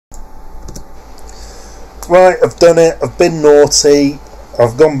Right, I've done it. I've been naughty.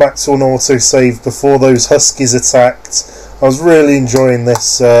 I've gone back to an autosave before those huskies attacked. I was really enjoying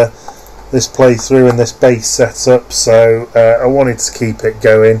this this playthrough and this base setup, so I wanted to keep it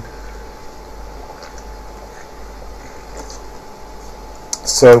going.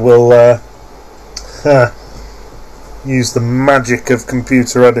 So we'll use the magic of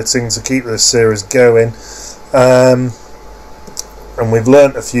computer editing to keep this series going. And we've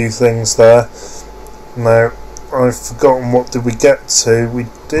learnt a few things there. Now, I've forgotten, what did we get to? We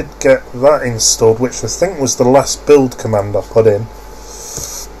did get that installed, which I think was the last build command I put in.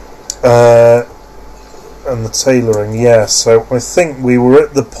 And the tailoring, yeah, so I think we were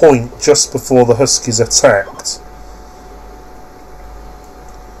at the point just before the huskies attacked.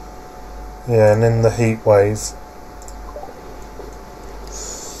 Yeah, and in the heat wave.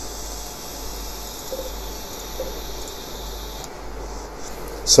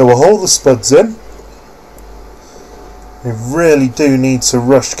 So we'll hold the spuds in. We really do need to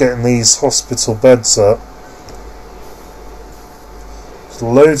rush getting these hospital beds up. There's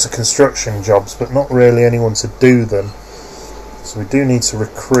loads of construction jobs, but not really anyone to do them. So we do need to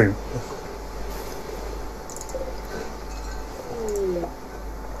recruit.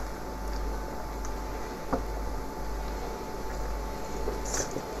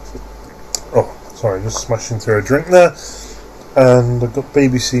 Oh, sorry, just smashing through a drink there. And I've got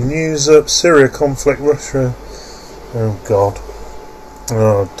BBC News up. Syria conflict, Russia. Oh God.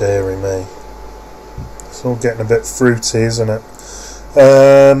 Oh dearie me. It's all getting a bit fruity, isn't it?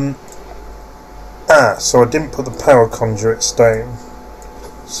 So I didn't put the power conduits down.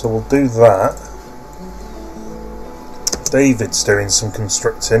 So we'll do that. David's doing some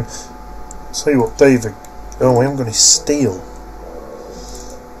constructing. I'll tell you what, David... Oh, we haven't got any steel.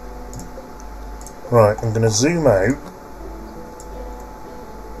 Right, I'm going to zoom out.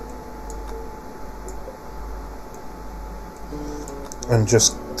 And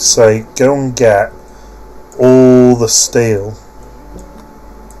just say, go and get all the steel.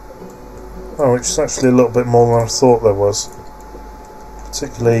 Oh, which is actually a little bit more than I thought there was.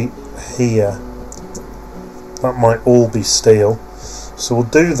 Particularly here. That might all be steel. So we'll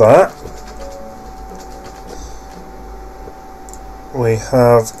do that. We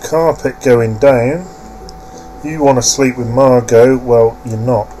have carpet going down. You want to sleep with Margot? Well, you're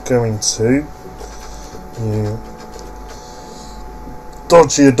not going to. You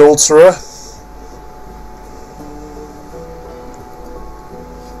dodgy adulterer.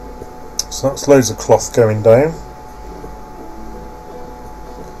 So that's loads of cloth going down.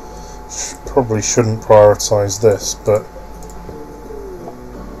 Probably shouldn't prioritise this, but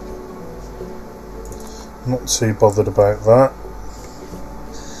not too bothered about that.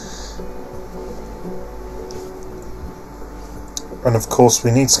 And of course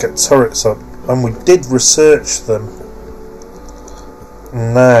we need to get turrets up, and we did research them.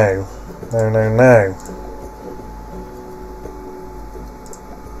 No.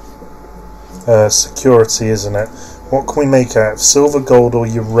 Security, isn't it? What can we make out of silver, gold or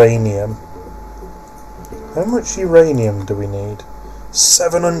uranium? How much uranium do we need?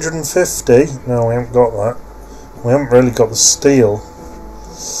 750? No, we haven't got that. We haven't really got the steel.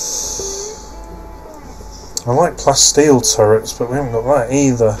 I like plasteel turrets, but we haven't got that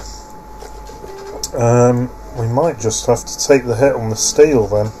either. We might just have to take the hit on the steel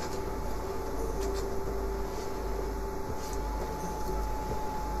then.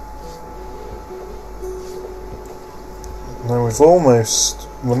 Now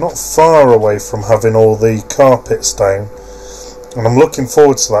we're not far away from having all the carpets down, and I'm looking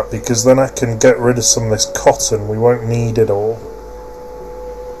forward to that, because then I can get rid of some of this cotton. We won't need it all.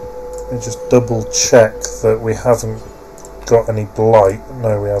 Let me just double check that we haven't got any blight.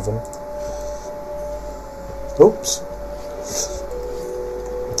 No, we haven't. Oops.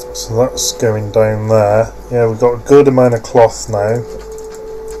 So that's going down there. Yeah, we've got a good amount of cloth now.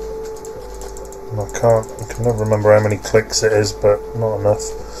 And I can never remember how many clicks it is, but not enough.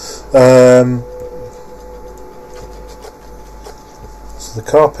 So the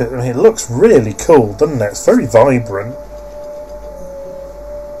carpet, I mean, it looks really cool, doesn't it? It's very vibrant.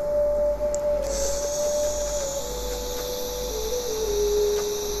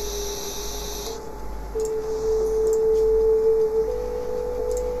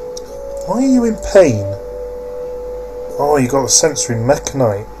 Why are you in pain? Oh, you got the sensory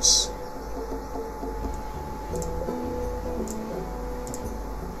mechanites.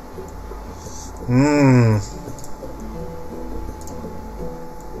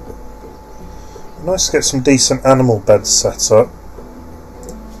 Nice to get some decent animal beds set up.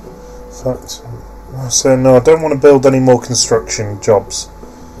 In fact, so no, I don't want to build any more construction jobs.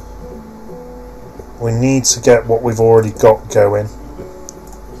 we need to get what we've already got going.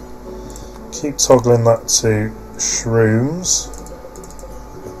 Keep toggling that to shrooms.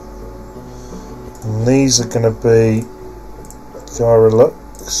 And these are going to be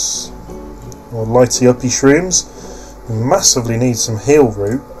Gyrolux or lighty uppy shrooms. We massively need some heal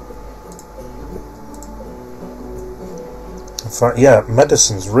root. In fact, yeah,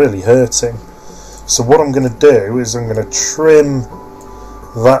 medicine's really hurting. So what I'm going to do is I'm going to trim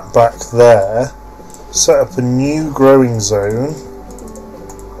that back there, set up a new growing zone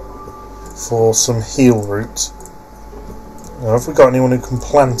for some heal root. Now, have we got anyone who can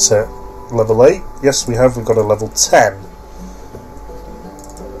plant it? Level 8? Yes, we have. We've got a level 10.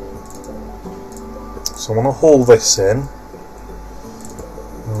 So I want to haul this in.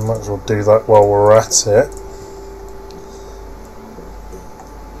 Might as well do that while we're at it.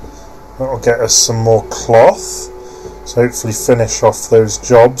 That'll get us some more cloth. So hopefully finish off those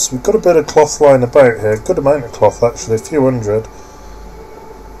jobs. We've got a bit of cloth lying about here. Good amount of cloth actually, a few hundred.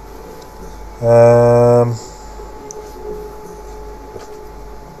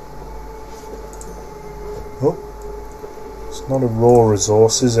 Oh, it's not a raw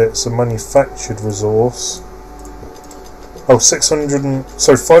resource, is it? It's a manufactured resource. Oh,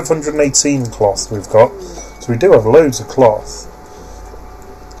 518 cloth we've got. So we do have loads of cloth.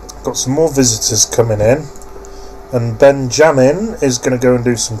 Got some more visitors coming in. And Benjamin is going to go and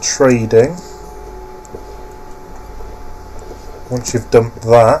do some trading. Once you've dumped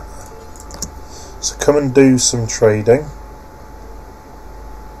that. So come and do some trading.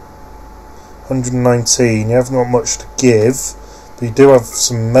 119, you haven't got much to give. But you do have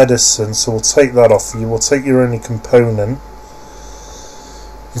some medicine, so we'll take that off you. We'll take your only component.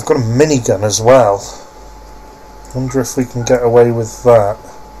 You've got a minigun as well. Wonder if we can get away with that.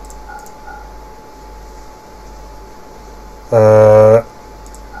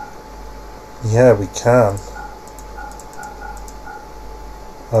 Yeah, we can.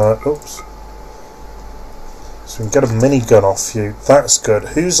 Oops. So we can get a minigun off you. That's good.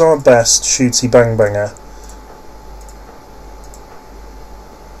 Who's our best shooty bang banger?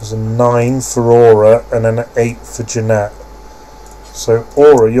 There's a 9 for Aura and an 8 for Jeanette. So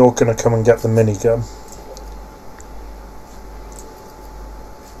Aura, you're going to come and get the minigun.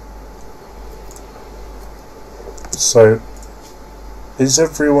 So, is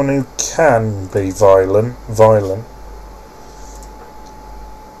everyone who can be violent?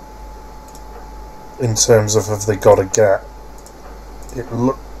 In terms of have they got a gap? It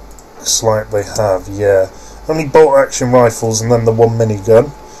looks like they have, yeah. Only bolt action rifles and then the one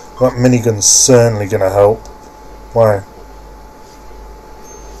minigun. That minigun's certainly going to help. Wow.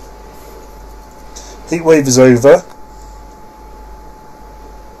 Heatwave is over.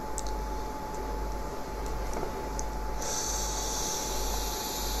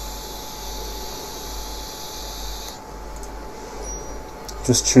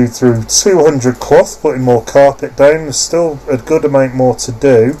 Just chewed through 200 cloth, putting more carpet down. There's still a good amount more to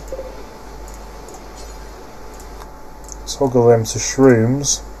do. Toggle them to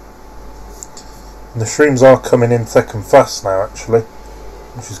shrooms. And the shrooms are coming in thick and fast now, actually,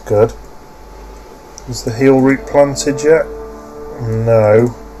 which is good. Is the heal root planted yet?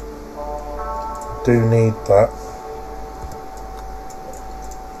 No. Do need that.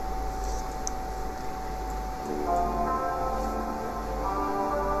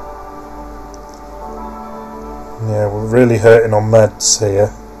 Yeah, we're really hurting on meds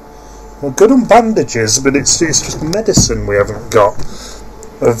here. We're good on bandages, but it's just medicine we haven't got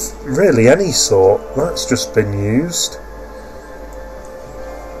of really any sort. That's just been used.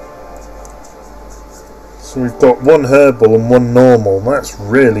 So we've got one herbal and one normal. That's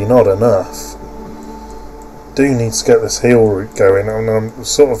really not enough. Do need to get this heal root going, and I'm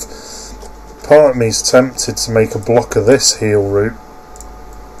sort of, part of me's tempted to make a block of this heal root.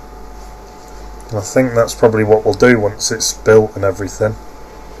 I think that's probably what we'll do once it's built and everything,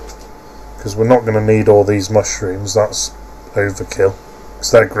 because we're not going to need all these mushrooms. That's overkill,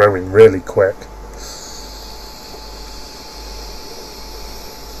 because they're growing really quick.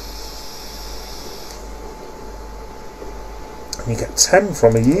 And you get 10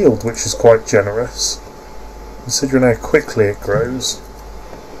 from a yield, which is quite generous, considering how quickly it grows.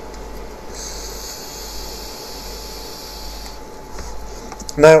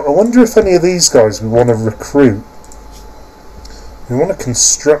 Now, I wonder if any of these guys we want to recruit. We want a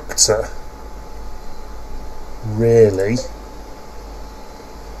constructor. Really.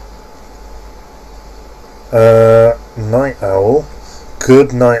 Night owl.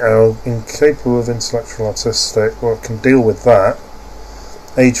 Good night owl. Incapable of intellectual artistic. Well, I can deal with that.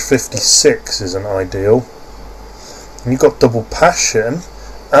 Age 56 isn't ideal. And you've got double passion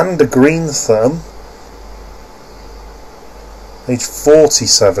and a green thumb. Age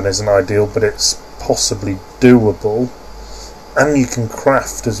 47 isn't ideal, but it's possibly doable. And you can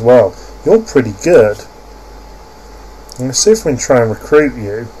craft as well. You're pretty good. I'm going to see if we can try and recruit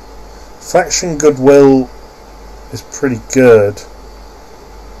you. Faction Goodwill is pretty good.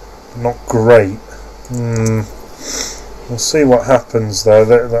 Not great. We'll see what happens though.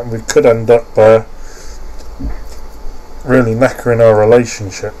 That we could end up really knackering our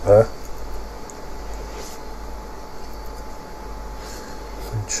relationship there.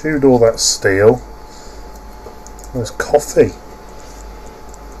 And chewed all that steel. There's coffee.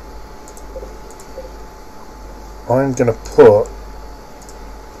 I'm going to put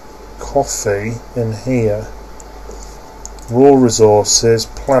coffee in here. Raw resources,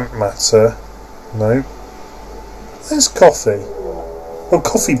 plant matter. No. There's coffee. Oh,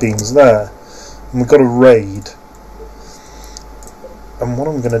 coffee beans there. And we've got a raid. And what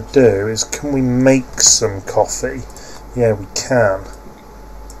I'm going to do is, can we make some coffee? Yeah, we can.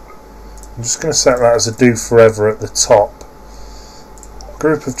 I'm just going to set that as a do forever at the top.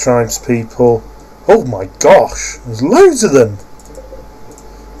 Group of tribespeople. Oh my gosh, there's loads of them.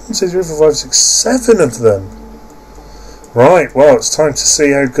 1, 2, 3, 4, 5, 6, 7 of them. Right, well, it's time to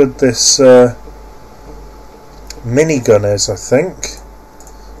see how good this minigun is, I think.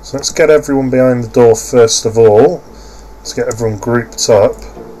 So let's get everyone behind the door first of all. Let's get everyone grouped up.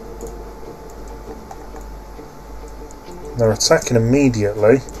 They're attacking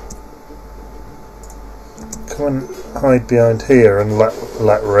immediately. Come and hide behind here and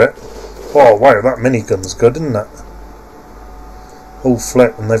let rip. Oh wow, that minigun's good, isn't it? Oh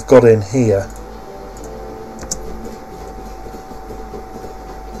flip, and they've got in here.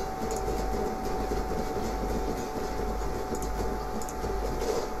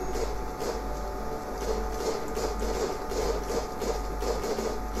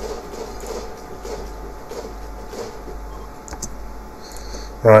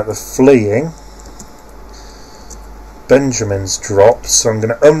 Right, they're fleeing. Benjamin's dropped, so I'm going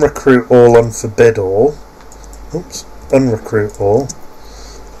to unrecruit all, unforbid all. Oops, unrecruit all.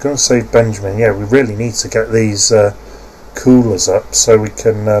 I'm going to save Benjamin. Yeah, we really need to get these coolers up so we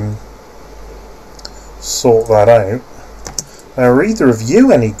can sort that out. Now, are either of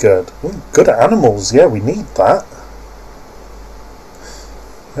you any good? Ooh, good at animals, yeah, we need that.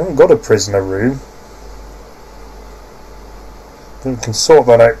 We haven't got a prisoner room. But we can sort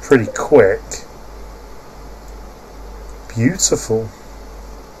that out pretty quick. Beautiful.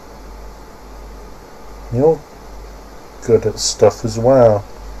 You're good at stuff as well.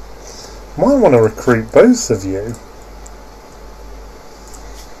 Might want to recruit both of you.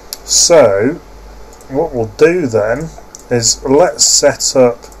 So, what we'll do then is let's set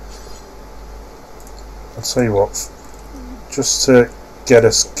up, I'll tell you what, just to get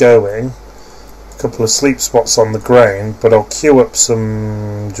us going, a couple of sleep spots on the ground, but I'll queue up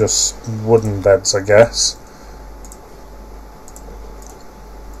some just wooden beds, I guess.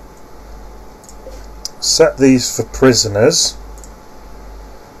 Set these for prisoners,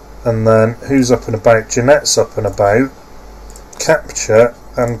 and then who's up and about? Jeanette's up and about. Capture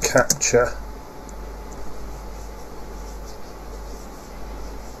and capture.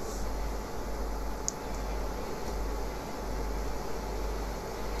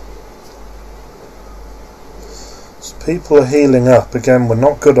 So people are healing up. Again, we're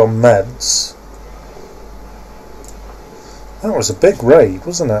not good on meds. That was a big raid,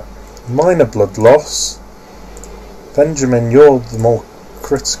 wasn't it? Minor blood loss. Benjamin, you're the more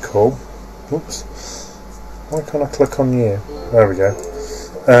critical. Oops. Why can't I click on you? There we go.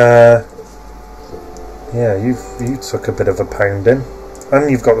 Yeah, you took a bit of a pounding. And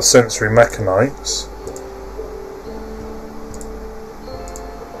you've got the sensory mechanites.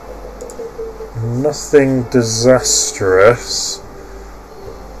 Nothing disastrous.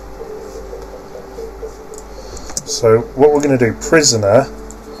 So what we're going to do, prisoner.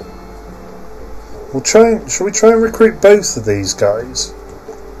 We'll try. Shall we try and recruit both of these guys?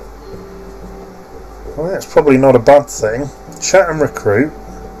 Well, that's probably not a bad thing. Chat and recruit.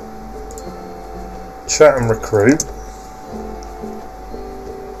 Chat and recruit.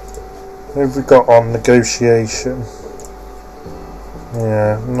 Who have we got on negotiation?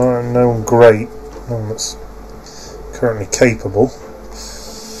 Yeah, no one great. No one that's currently capable.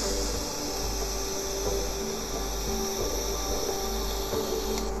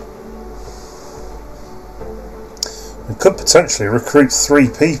 We could potentially recruit 3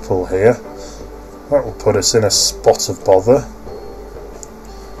 people here. That will put us in a spot of bother.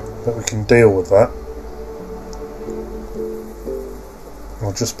 But we can deal with that.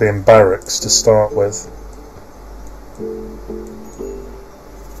 We'll just be in barracks to start with.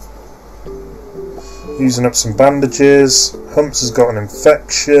 Using up some bandages. Humps has got an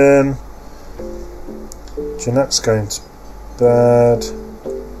infection. Jeanette's going to bed.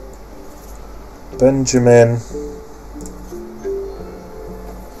 Benjamin.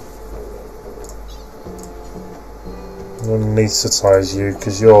 I'm going to anaesthetise you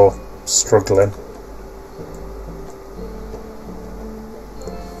because you're struggling.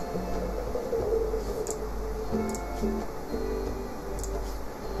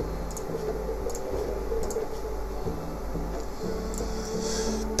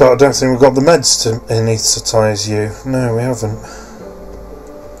 But I don't think we've got the meds to anaesthetise you. No, we haven't.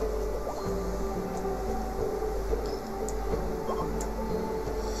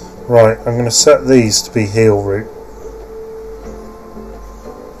 Right, I'm going to set these to be heal root.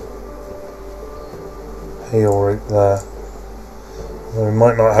 Heal root there. We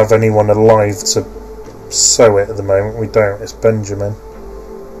might not have anyone alive to sew it at the moment. We don't. It's Benjamin.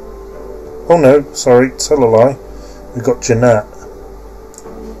 Oh no, sorry, tell a lie. We've got Jeanette.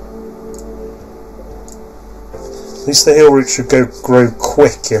 At least the heal root should grow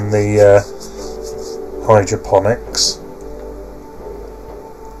quick in the hydroponics.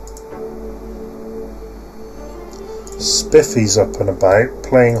 Spiffy's up and about,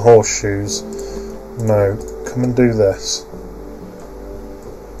 playing horseshoes. No, come and do this.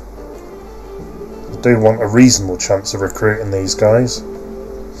 I do want a reasonable chance of recruiting these guys.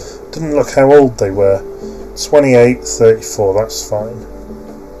 Didn't look how old they were. 28, 34, that's fine.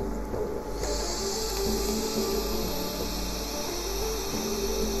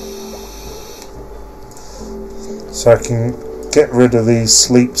 So I can get rid of these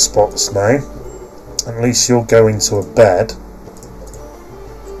sleep spots now. At least you'll go into a bed.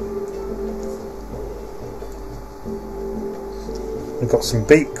 We've got some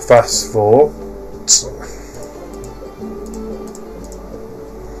beak phosphor. So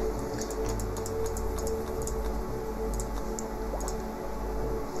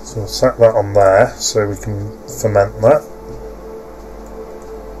we'll set that on there so we can ferment that.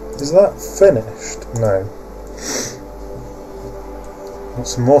 Is that finished? No. Got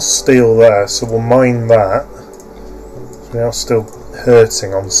some more steel there, so we'll mine that. So we are still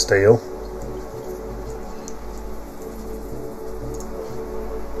hurting on steel.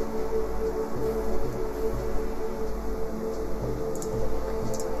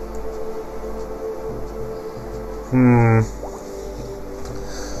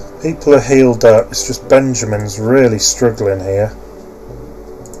 People are healed up, it's just Benjamin's really struggling here.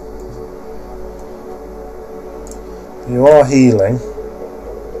 You are healing.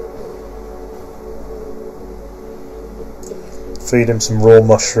 Feed him some raw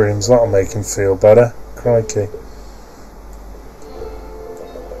mushrooms, that'll make him feel better. Crikey.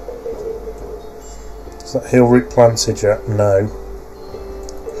 Is that heal root planted yet? No.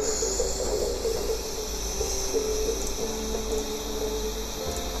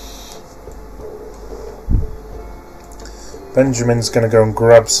 Benjamin's going to go and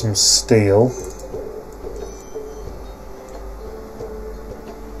grab some steel.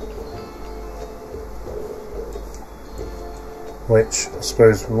 Which, I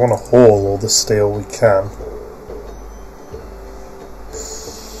suppose, we want to haul all the steel we can.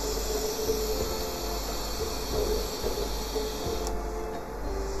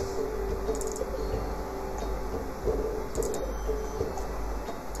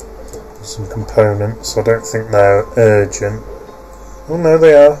 Some components, I don't think they're urgent. Oh no,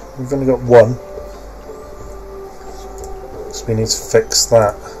 they are. We've only got one. So we need to fix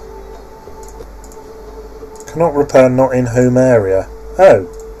that. Cannot repair not in home area. Oh.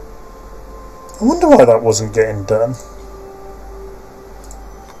 I wonder why that wasn't getting done.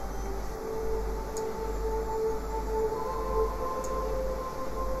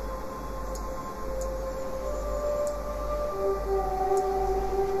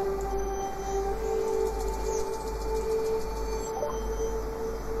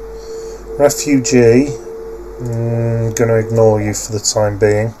 Refugee. Going to ignore you for the time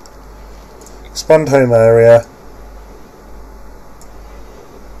being. Expand home area.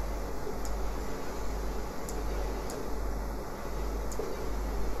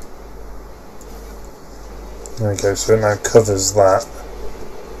 There we go, so it now covers that.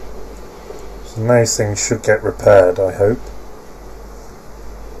 So now things should get repaired, I hope.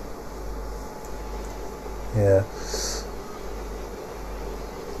 Yeah.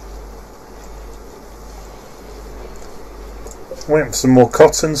 Waiting for some more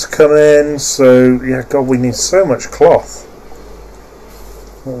cotton to come in, so yeah, God, we need so much cloth.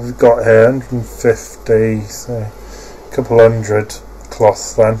 What we've got here, 150, so a couple hundred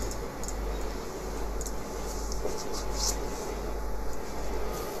cloth then.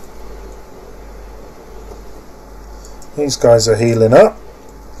 These guys are healing up.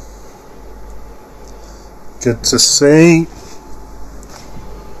 Good to see.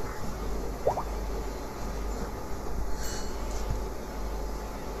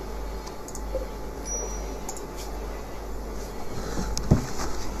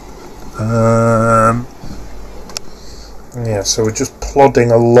 Yeah, so we're just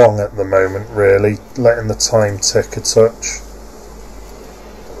plodding along at the moment, really, letting the time tick a touch.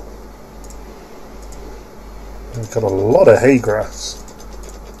 We've got a lot of hay grass.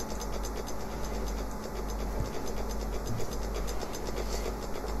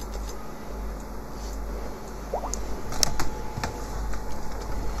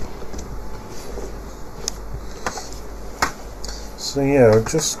 So yeah, we'll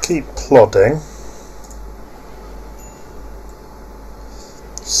just keep plodding.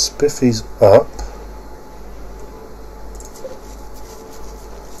 Spiffy's up.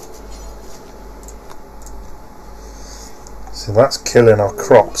 So that's killing our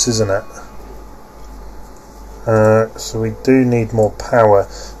crops, isn't it? So we do need more power.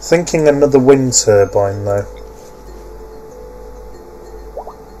 Thinking another wind turbine though.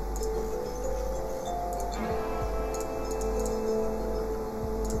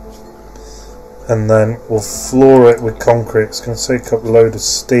 And then we'll floor it with concrete. It's going to take up a load of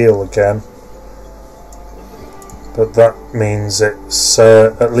steel again, but that means it's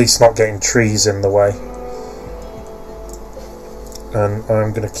at least not getting trees in the way. And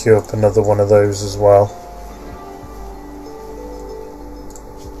I'm going to queue up another one of those as well.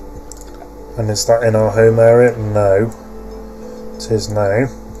 And is that in our home area? No. It is now.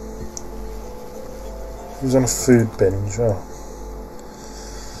 Who's on a food binge? Oh.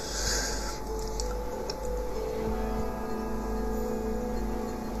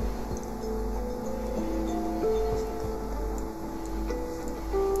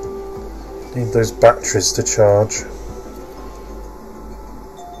 Need those batteries to charge.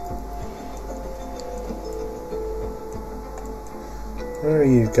 Where are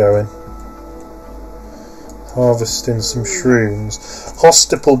you going? Harvesting some shrooms.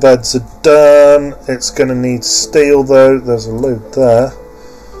 Hospital beds are done. It's going to need steel though. There's a load there.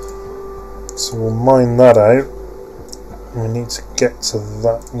 So we'll mine that out. We need to get to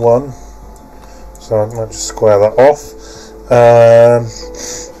that one. So I might just square that off.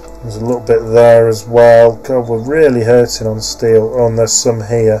 There's a little bit there as well. God, we're really hurting on steel. Oh, and there's some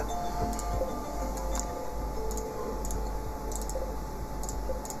here.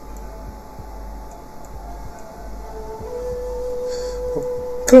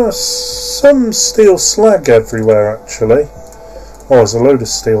 Got some steel slag everywhere actually. Oh, there's a load of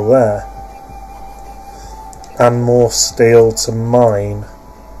steel there. And more steel to mine.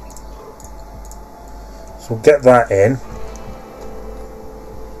 So we'll get that in.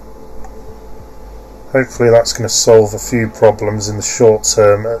 Hopefully that's going to solve a few problems in the short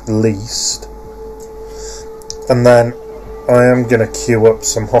term at least. And then I am going to queue up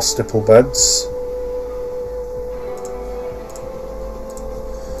some hospital beds,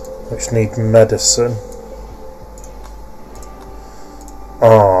 which need medicine.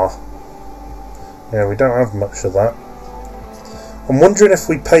 Yeah, we don't have much of that. I'm wondering if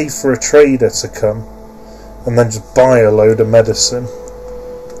we pay for a trader to come and then just buy a load of medicine.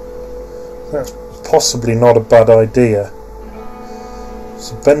 That's possibly not a bad idea.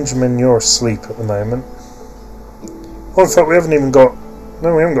 So Benjamin, you're asleep at the moment. Oh, in fact we haven't even got...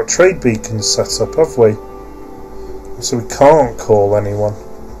 No, we haven't got trade beacons set up, have we? So we can't call anyone.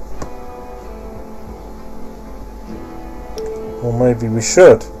 Or maybe we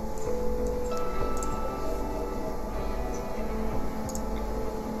should.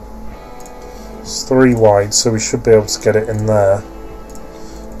 It's 3 wide, so we should be able to get it in there.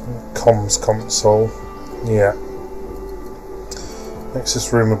 Comms console. Yeah. Makes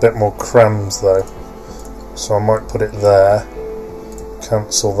this room a bit more crammed though. So I might put it there.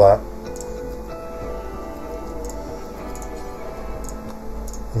 Cancel that.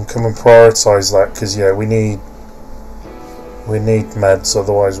 And come and prioritise that, because yeah, we need meds,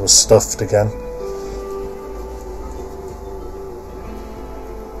 otherwise we're stuffed again.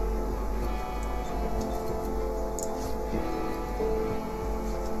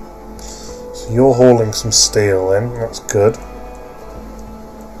 So you're hauling some steel in, that's good.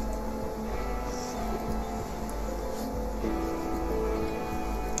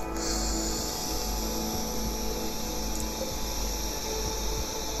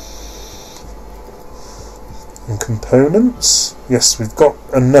 And components? Yes, we've got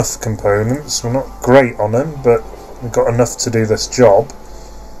enough components. We're not great on them, but we've got enough to do this job.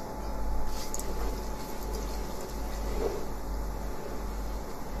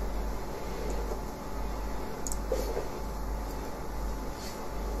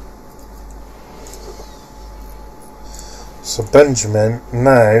 So Benjamin,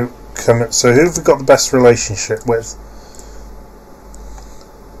 now come. So who have we got the best relationship with?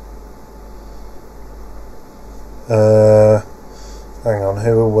 Hang on,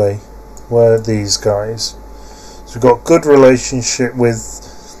 who are we? Where are these guys? So we've got good relationship with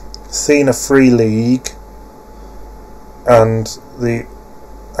Athena Free League and the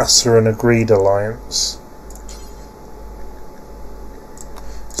Asser Agreed Alliance.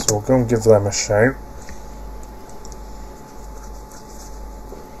 So we'll go and give them a shout.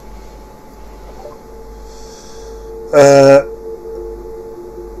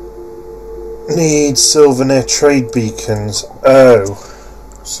 Need Silvernear trade beacons. Oh,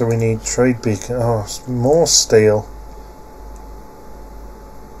 so we need trade beacon. Oh, more steel.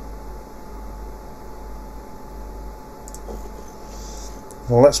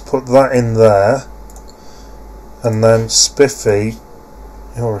 Well, let's put that in there. And then Spiffy,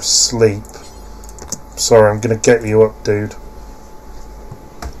 you're asleep. Sorry, I'm going to get you up, dude.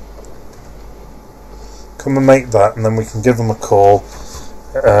 Come and make that, and then we can give them a call.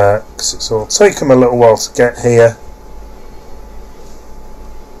 Because it'll take them a little while to get here.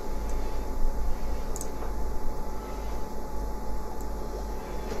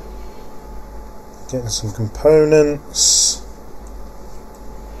 Getting some components.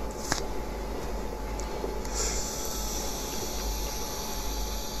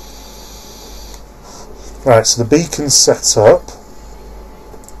 Right, so the beacon's set up.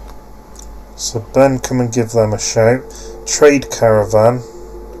 So Ben, come and give them a shout. Trade caravan.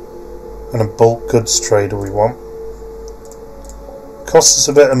 And a bulk goods trader we want. Costs us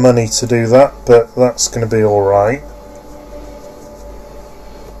a bit of money to do that, but that's going to be alright.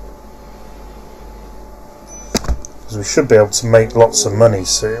 Because we should be able to make lots of money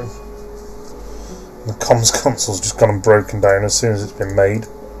soon. The comms console's just gone and broken down as soon as it's been made.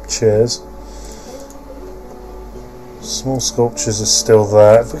 Cheers. Small sculptures are still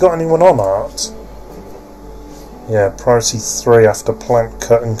there. Have we got anyone on art? Yeah, priority 3 after plant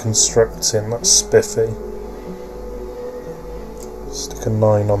cut and constructing. That's spiffy. Stick a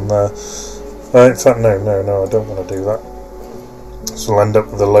 9 on there. In fact, no, I don't want to do that. So we'll end up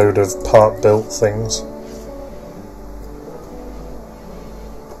with a load of part built things.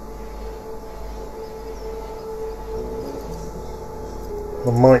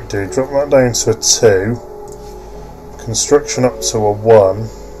 What I might do, drop that down to a 2. Construction up to a 1.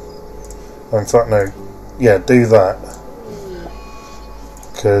 Oh, in fact, no. Yeah, do that.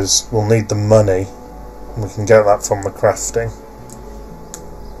 Because we'll need the money. And we can get that from the crafting.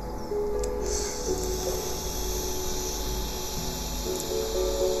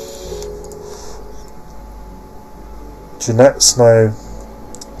 Jeanette's now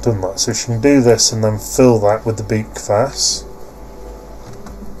done that. So she can do this and then fill that with the beak fass.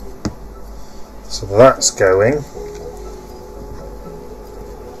 So that's going.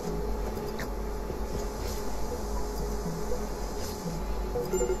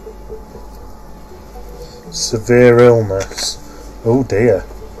 Severe illness. Oh dear.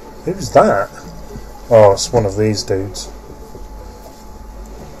 Who's that? Oh, it's one of these dudes.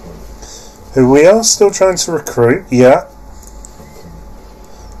 Who we are still trying to recruit. Yeah.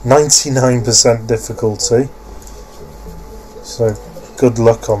 99% difficulty. So, good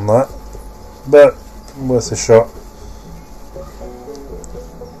luck on that. But, worth a shot.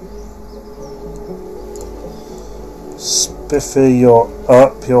 Spiffy, you're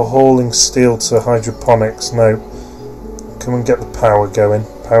up. You're hauling steel to hydroponics. No. Come and get the power going.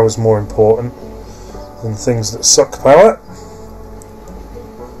 Power's more important than things that suck power.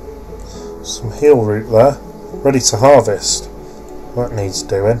 Some heel root there. Ready to harvest. That needs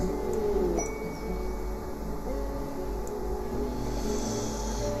doing.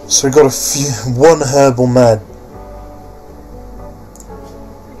 So we've got one herbal med.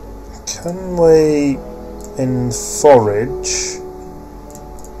 Can we, in forage,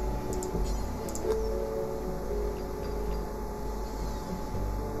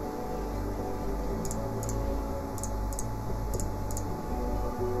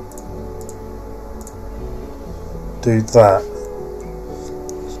 do that?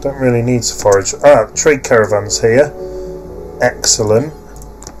 Don't really need to forage. Trade caravans here. Excellent.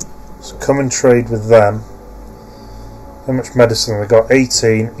 So come and trade with them. How much medicine have they got?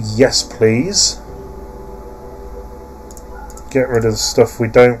 18. Yes, please. Get rid of the stuff we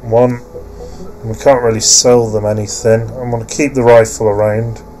don't want. We can't really sell them anything. I'm going to keep the rifle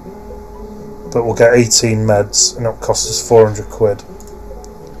around. But we'll get 18 meds and it'll cost us 400 quid.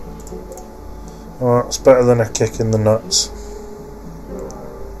 Well, that's better than a kick in the nuts.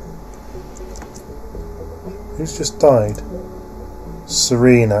 Who's just died?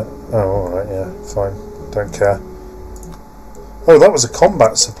 Serena. Oh, alright, yeah, fine. Don't care. Oh, that was a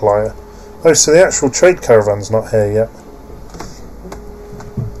combat supplier. Oh, so the actual trade caravan's not here yet.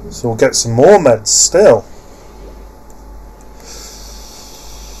 So we'll get some more meds still.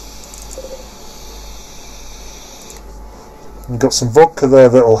 We've got some vodka there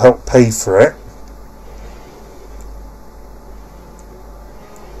that'll help pay for it.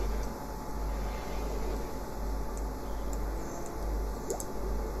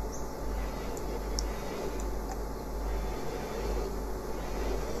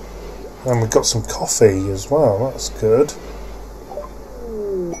 And we've got some coffee as well, that's good.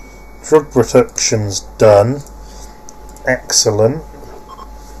 Drug production's done. Excellent.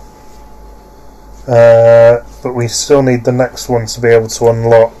 But we still need the next one to be able to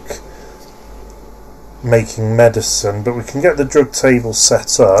unlock making medicine. But we can get the drug table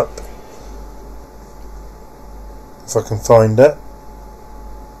set up. If I can find it.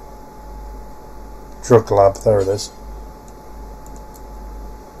 Drug lab, there it is.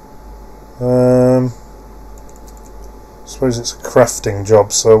 I suppose it's a crafting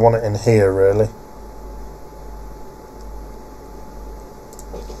job, so I want it in here really.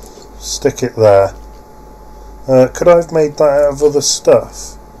 Stick it there. Could I have made that out of other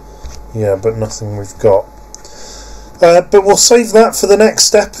stuff? Yeah, but nothing we've got. But we'll save that for the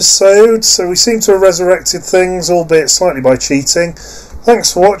next episode. So we seem to have resurrected things, albeit slightly by cheating.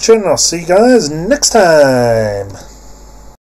 Thanks for watching, and I'll see you guys next time.